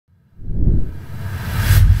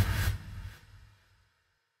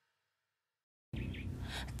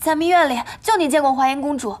咱们院里就你见过华严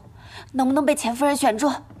公主，能不能被钱夫人选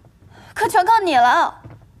中，可全靠你了。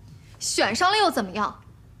选上了又怎么样？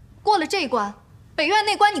过了这关，北院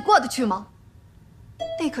那关你过得去吗？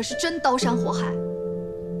那可是真刀山火海。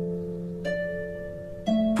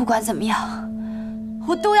不管怎么样，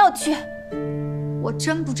我都要去。我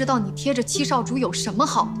真不知道你贴着七少主有什么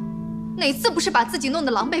好的，哪次不是把自己弄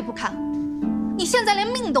得狼狈不堪？你现在连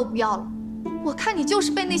命都不要了，我看你就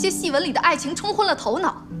是被那些戏文里的爱情冲昏了头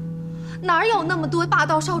脑。哪有那么多霸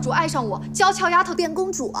道少主爱上我，娇俏丫头变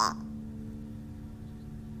公主啊？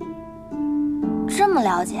这么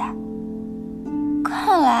了解，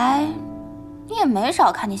看来你也没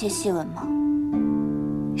少看那些戏文嘛，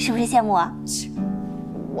是不是羡慕啊？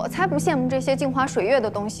我才不羡慕这些镜花水月的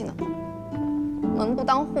东西呢。门不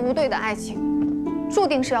当户不对的爱情，注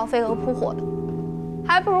定是要飞蛾扑火的，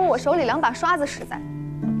还不如我手里2把刷子实在。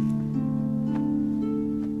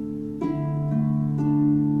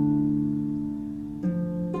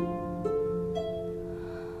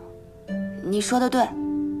你说的对，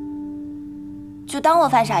就当我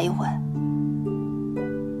犯傻一回。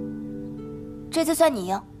这次算你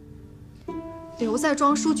赢。留在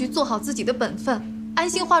庄书局做好自己的本分，安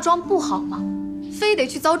心化妆不好吗？非得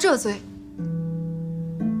去遭这罪？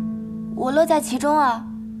我乐在其中啊。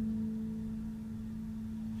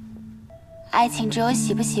爱情只有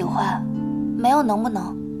喜不喜欢，没有能不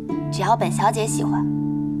能，只要本小姐喜欢，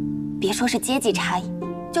别说是阶级差异，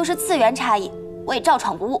就是次元差异，我也照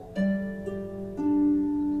闯不误。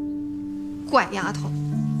怪丫头，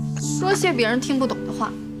说些别人听不懂的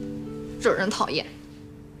话，惹人讨厌。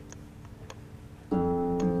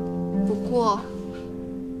不过，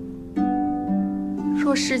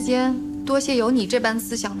若世间多些有你这般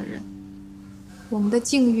思想的人，我们的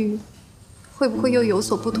境遇会不会又有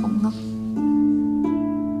所不同呢？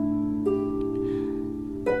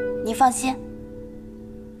你放心，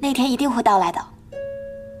那天一定会到来的，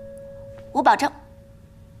我保证。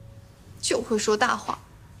就会说大话，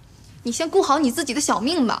你先顾好你自己的小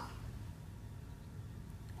命吧。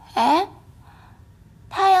哎，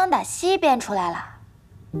太阳打西边出来了，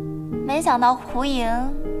没想到胡莹，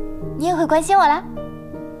你也会关心我啦？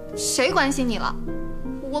谁关心你了？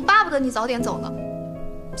我巴不得你早点走呢。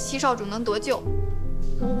七少主能得救，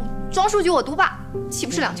庄书局我独霸，岂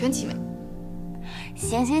不是两全其美？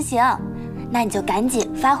行行行，那你就赶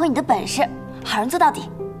紧发挥你的本事，好人做到底。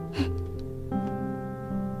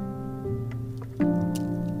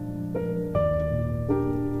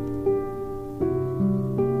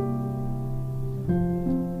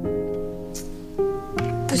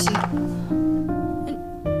不行，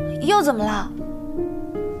又怎么了？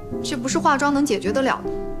这不是化妆能解决得了的，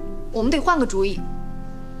我们得换个主意。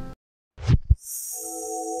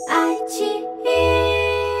iQiyi